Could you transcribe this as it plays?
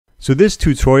So this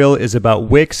tutorial is about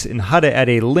Wix and how to add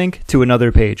a link to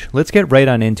another page. Let's get right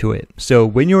on into it. So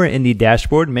when you are in the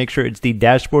dashboard, make sure it's the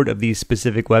dashboard of the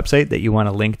specific website that you want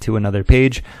to link to another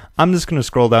page. I'm just going to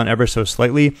scroll down ever so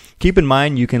slightly. Keep in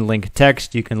mind you can link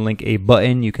text, you can link a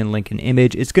button, you can link an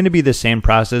image. It's going to be the same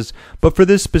process, but for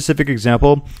this specific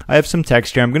example, I have some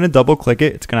text here. I'm going to double click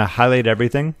it. It's going to highlight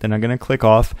everything. Then I'm going to click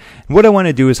off. And what I want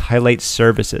to do is highlight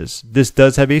services. This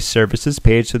does have a services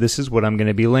page, so this is what I'm going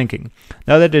to be linking.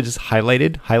 Now that it is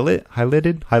highlighted,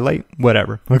 highlight,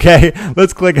 whatever. Okay,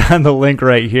 let's click on the link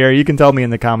right here. You can tell me in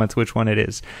the comments which one it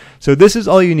is. So this is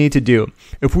all you need to do.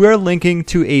 If we are linking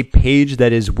to a page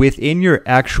that is within your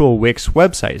actual Wix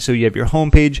website, so you have your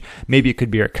home page, maybe it could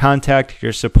be your contact,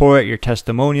 your support, your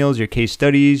testimonials, your case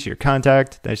studies, your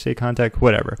contact, did I say contact?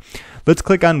 Whatever. Let's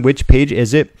click on which page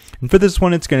is it. And for this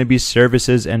one, it's going to be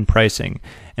services and pricing.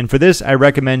 And for this, I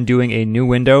recommend doing a new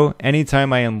window.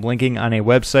 Anytime I am linking on a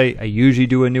website, I usually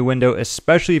do a new window,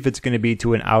 especially if it's going to be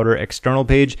to an outer external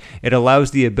page. It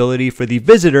allows the ability for the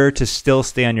visitor to still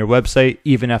stay on your website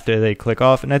even after they click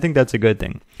off. And I think that's a good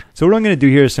thing. So what I'm going to do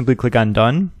here is simply click on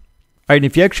done. All right, and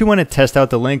if you actually want to test out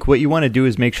the link, what you want to do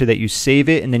is make sure that you save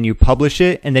it and then you publish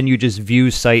it and then you just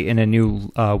view site in a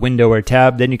new window or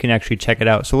tab. Then you can actually check it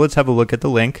out. So let's have a look at the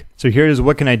link. So here's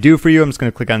what can I do for you. I'm just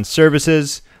going to click on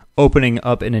services, opening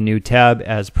up in a new tab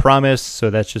as promised. So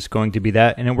that's just going to be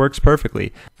that, and it works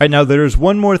perfectly. All right, now there's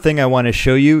one more thing I want to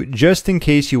show you just in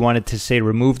case you wanted to say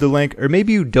remove the link, or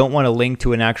maybe you don't want to link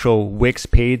to an actual Wix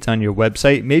page on your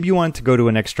website. Maybe you want to go to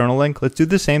an external link. Let's do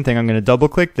the same thing. I'm going to double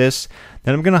click this.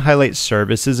 Then I'm going to highlight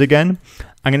services again.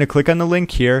 I'm going to click on the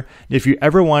link here. If you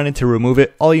ever wanted to remove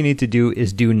it, all you need to do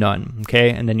is do none,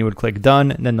 okay? And then you would click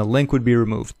done, and then the link would be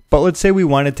removed. But let's say we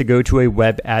wanted to go to a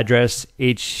web address,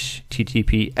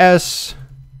 HTTPS.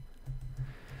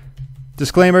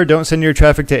 Disclaimer, don't send your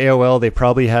traffic to AOL. They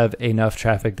probably have enough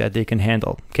traffic that they can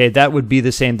handle. Okay, that would be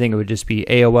the same thing. It would just be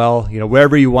AOL,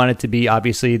 wherever you want it to be.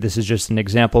 Obviously, this is just an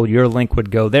example. Your link would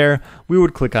go there. We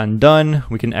would click on done.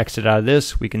 We can exit out of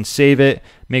this. We can save it,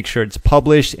 make sure it's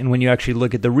published. And when you actually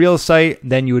look at the real site,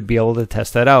 then you would be able to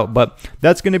test that out. But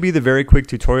that's going to be the very quick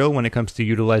tutorial when it comes to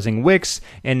utilizing Wix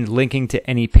and linking to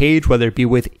any page, whether it be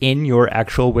within your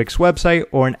actual Wix website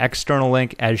or an external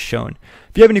link as shown.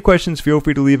 If you have any questions, feel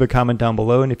free to leave a comment down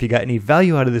below. And if you got any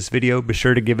value out of this video, be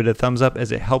sure to give it a thumbs up as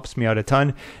it helps me out a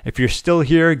ton. If you're still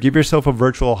here, give yourself a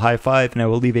virtual high five and I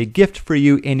will leave a gift for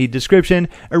you in the description,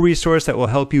 a resource that will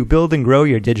help you build and grow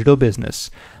your digital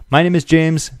business. My name is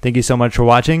James. Thank you so much for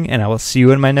watching, and I will see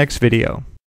you in my next video.